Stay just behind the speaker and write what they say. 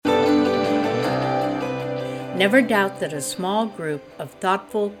Never doubt that a small group of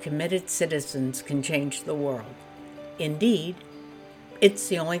thoughtful, committed citizens can change the world. Indeed, it's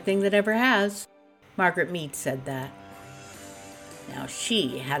the only thing that ever has. Margaret Mead said that. Now,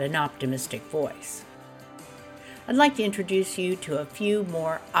 she had an optimistic voice. I'd like to introduce you to a few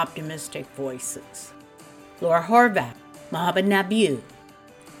more optimistic voices. Laura Horvath, Mohammed Nabil,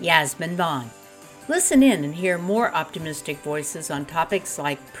 Yasmin Vaughn. Listen in and hear more optimistic voices on topics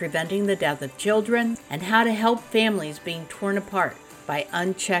like preventing the death of children and how to help families being torn apart by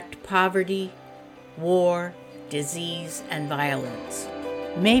unchecked poverty, war, disease, and violence.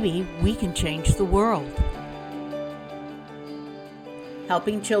 Maybe we can change the world.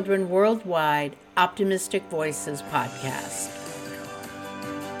 Helping Children Worldwide Optimistic Voices podcast.